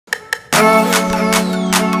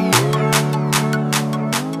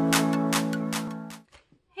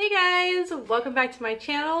welcome back to my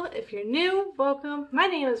channel. If you're new, welcome. My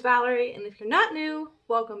name is Valerie, and if you're not new,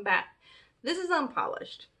 welcome back. This is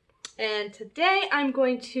Unpolished, and today I'm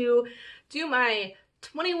going to do my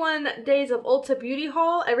 21 days of Ulta Beauty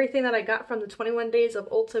haul, everything that I got from the 21 days of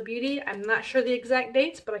Ulta Beauty. I'm not sure the exact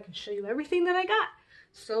dates, but I can show you everything that I got.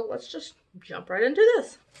 So let's just jump right into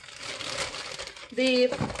this.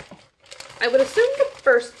 I would assume the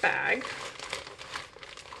first bag.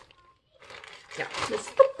 Yeah, this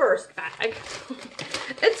is the first bag.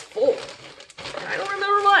 It's full. And I don't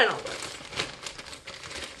remember buying all this.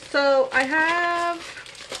 So I have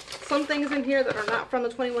some things in here that are not from the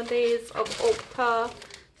 21 days of Ulta.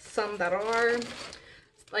 Some that are.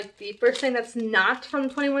 Like the first thing that's not from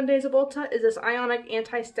 21 days of Ulta is this Ionic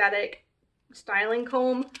Anti-Static Styling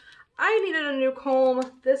Comb. I needed a new comb.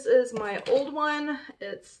 This is my old one.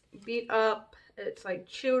 It's beat up. It's like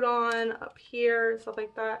chewed on up here, stuff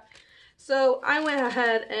like that. So I went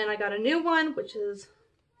ahead and I got a new one, which is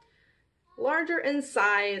larger in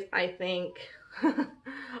size, I think.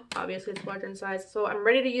 Obviously it's larger in size. So I'm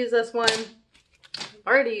ready to use this one. I've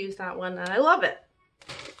already used that one and I love it.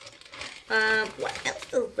 What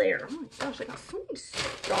else is there? Oh my gosh, I got so much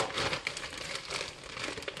stuff.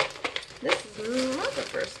 This is not the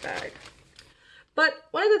first bag. But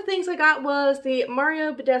one of the things I got was the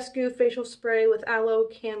Mario Badescu facial spray with aloe,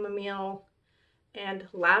 chamomile, and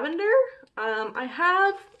lavender. I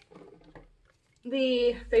have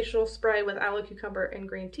the facial spray with aloe, cucumber, and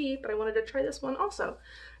green tea, but I wanted to try this one also.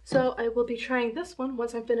 So I will be trying this one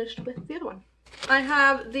once I'm finished with the other one. I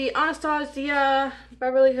have the Anastasia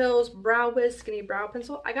Beverly Hills Brow Wiz Skinny Brow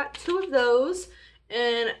Pencil. I got two of those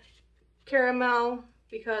in caramel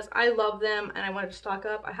because I love them and I wanted to stock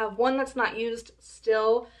up. I have one that's not used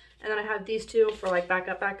still, and then I have these two for like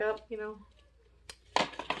backup, you know,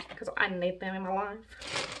 because I need them in my life.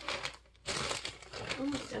 Oh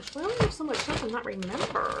my gosh, why do I have so much stuff and not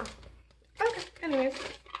remember? Okay, anyways.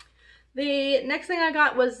 The next thing I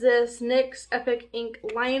got was this NYX Epic Ink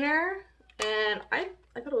Liner, and I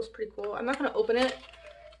thought it was pretty cool. I'm not going to open it.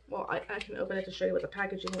 Well, I can open it to show you what the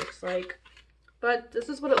packaging looks like. But this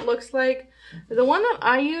is what it looks like. The one that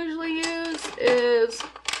I usually use is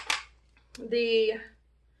the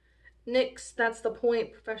NYX That's the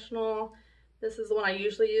Point Professional. This is the one I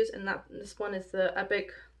usually use, and this one is the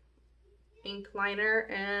Epic Ink Liner,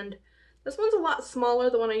 and this one's a lot smaller,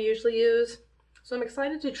 the one I usually use. So I'm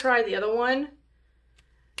excited to try the other one.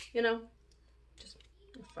 You know, just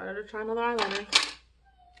excited to try another eyeliner.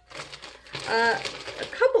 A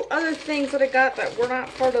couple other things that I got that were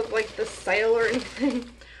not part of like the sale or anything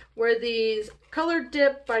were these Color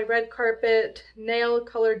Dip by Red Carpet nail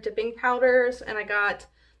color dipping powders, and I got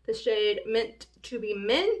the shade Mint to be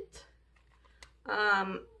Mint,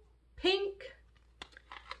 Pink,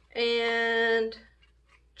 and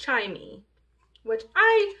Chimey, which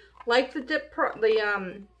I like the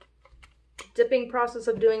dipping process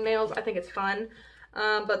of doing nails. I think it's fun,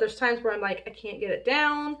 but there's times where I'm like, I can't get it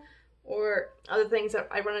down, or other things that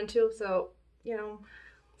I run into, so, you know,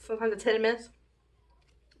 sometimes it's hit and miss.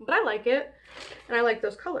 But I like it, and I like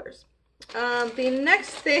those colors. The next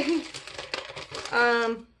thing,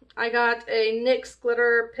 I got a NYX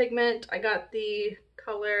glitter pigment. I got the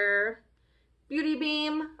color Beauty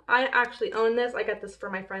Beam. I actually own this. I got this for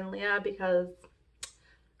my friend Leah because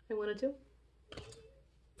I wanted to.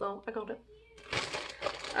 So I got it.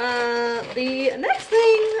 The next thing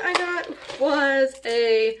I got was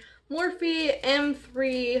a Morphe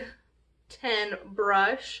M310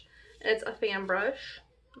 brush. It's a fan brush.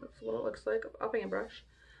 That's what it looks like, a fan brush.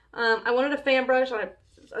 I wanted a fan brush. I've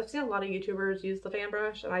seen a lot of YouTubers use the fan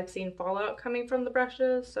brush, and I've seen fallout coming from the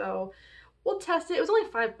brushes, so we'll test it. It was only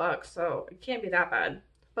 $5, so it can't be that bad.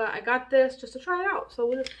 But I got this just to try it out, so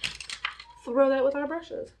we'll just throw that with our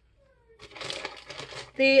brushes.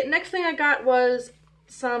 The next thing I got was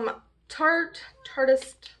some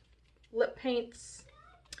Tarteist lip paints.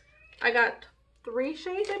 I got 3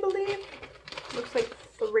 shades, I believe. Looks like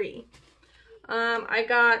 3. I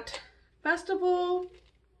got Festival,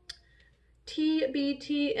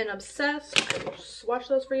 TBT, and Obsessed. I will swatch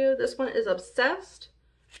those for you. This one is Obsessed.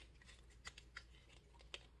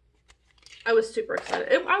 I was super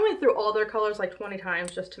excited. I went through all their colors like 20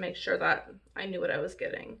 times just to make sure that I knew what I was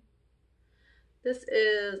getting. This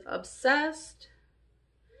is Obsessed.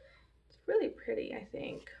 It's really pretty, I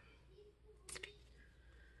think.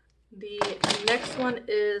 The next one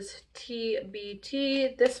is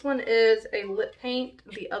TBT. This one is a lip paint.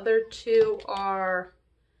 The other two are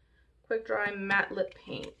quick dry matte lip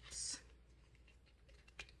paints.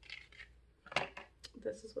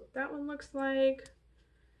 This is what that one looks like.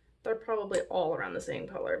 They're probably all around the same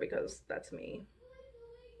color because that's me.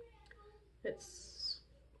 It's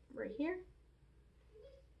right here.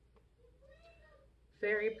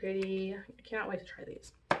 Very pretty. I cannot wait to try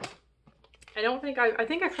these. I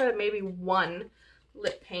think I tried maybe one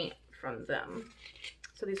lip paint from them.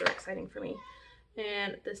 So these are exciting for me.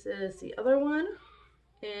 And this is the other one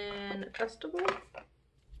in Festival.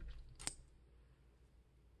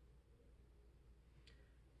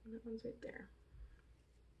 And that one's right there.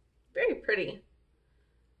 Very pretty.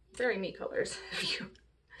 Very me colors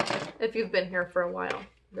if you've been here for a while.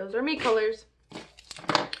 Those are me colors.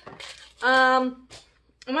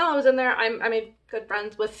 And while I was in there, I made good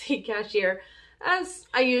friends with the cashier. As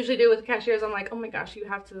I usually do with cashiers, I'm like, oh my gosh, you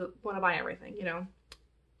have to want to buy everything, you know?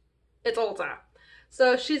 It's Ulta.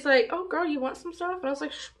 So she's like, oh girl, you want some stuff? And I was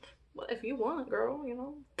like, well, if you want, girl, you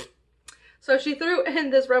know? So she threw in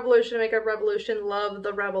this Revolution Makeup Revolution Love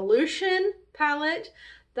the Revolution palette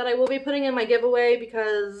that I will be putting in my giveaway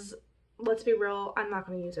because, let's be real, I'm not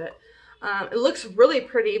going to use it. It looks really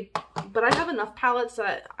pretty, but I have enough palettes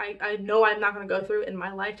that I know I'm not going to go through in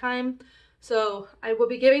my lifetime. So I will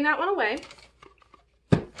be giving that one away.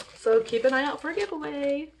 So keep an eye out for a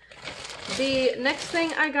giveaway. The next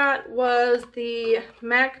thing I got was the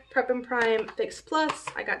MAC Prep and Prime Fix Plus.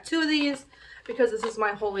 I got 2 of these because this is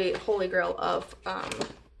my holy grail of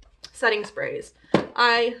setting sprays.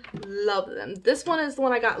 I love them. This one is the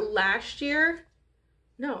one I got last year.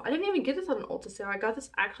 No, I didn't even get this on an Ulta sale. I got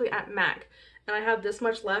this actually at MAC, and I have this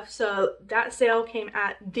much left. So that sale came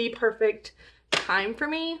at the perfect time for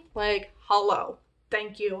me. Like, hello.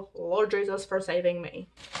 Thank you, Lord Jesus, for saving me.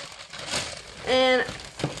 And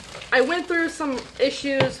I went through some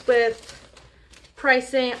issues with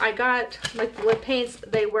pricing. I got, like, the lip paints.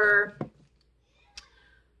 They were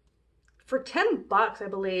for 10 bucks, I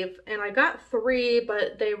believe. And I got 3,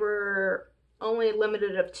 but they were only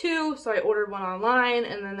limited of 2, so I ordered one online,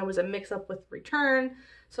 and then there was a mix-up with return.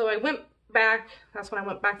 So I went back. That's when I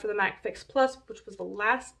went back for the MAC Fix Plus, which was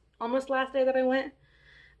the almost last day that I went.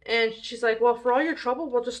 And she's like, well, for all your trouble,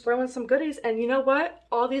 we'll just throw in some goodies. And you know what?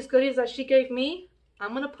 All these goodies that she gave me,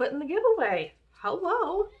 I'm going to put in the giveaway.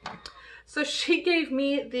 Hello. So she gave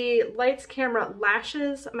me the Lights Camera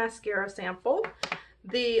Lashes Mascara sample,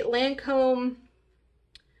 the Lancome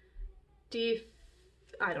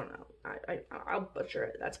I don't know. I'll butcher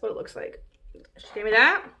it. That's what it looks like. She gave me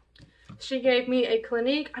that. She gave me a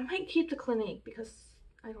Clinique. I might keep the Clinique because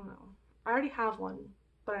I don't know. I already have one,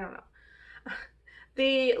 but I don't know.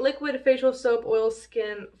 The Liquid Facial Soap Oily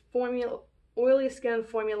Skin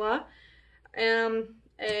Formula,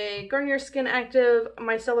 a Garnier Skin Active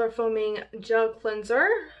Micellar Foaming Gel Cleanser,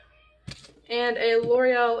 and a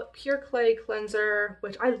L'Oreal Pure Clay Cleanser,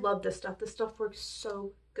 which I love this stuff. This stuff works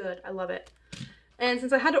so good. I love it. And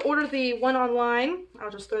since I had to order the one online,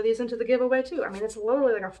 I'll just throw these into the giveaway too. I mean, it's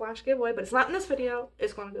literally like a flash giveaway, but it's not in this video.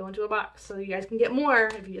 It's going to go into a box, so you guys can get more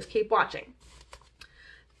if you just keep watching.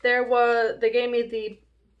 They gave me the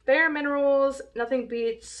Bare Minerals Nothing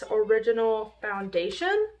Beats Original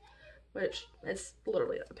Foundation, which is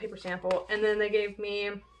literally a paper sample. And then they gave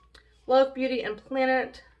me Love Beauty and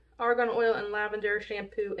Planet Argan Oil and Lavender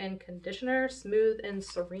Shampoo and Conditioner, Smooth and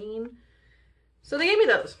Serene. So they gave me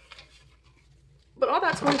those. But all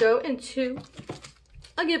that's going to go into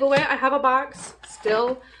a giveaway. I have a box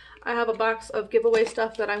still. I have a box of giveaway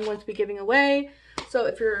stuff that I'm going to be giving away. So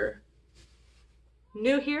if you're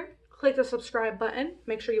new here, click the subscribe button.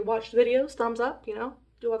 Make sure you watch the videos, thumbs up, you know,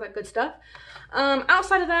 do all that good stuff.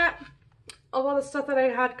 Outside of that, of all the stuff that I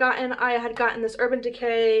had gotten this Urban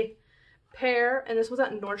Decay pair, and this was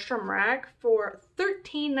at Nordstrom Rack for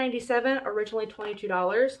 $13.97, originally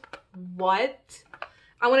 $22. What?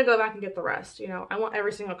 I want to go back and get the rest, you know. I want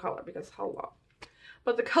every single color because hello.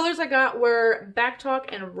 But the colors I got were Back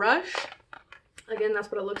Talk and Rush. Again,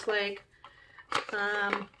 that's what it looks like.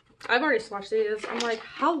 I've already swatched these. I'm like,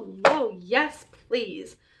 hello, yes,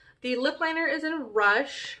 please. The lip liner is in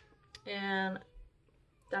Rush, and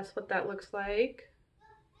that's what that looks like.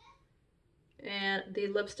 And the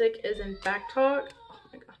lipstick is in Back Talk. Oh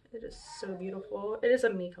my god, it is so beautiful. It is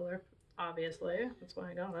a me color, obviously. That's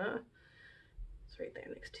why I got it. It's right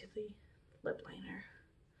there next to the lip liner.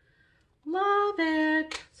 Love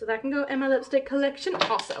it. So that can go in my lipstick collection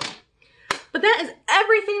also. But that is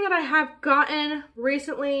everything that I have gotten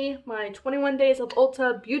recently. My 21 days of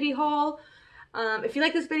Ulta beauty haul. If you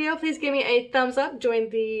like this video, please give me a thumbs up.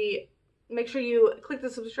 Make sure you click the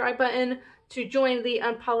subscribe button to join the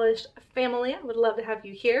Unpolished family. I would love to have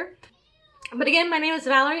you here. But again, my name is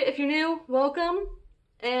Valerie. If you're new, welcome.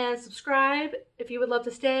 And subscribe if you would love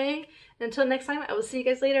to stay. And until next time, I will see you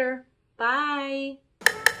guys later. Bye.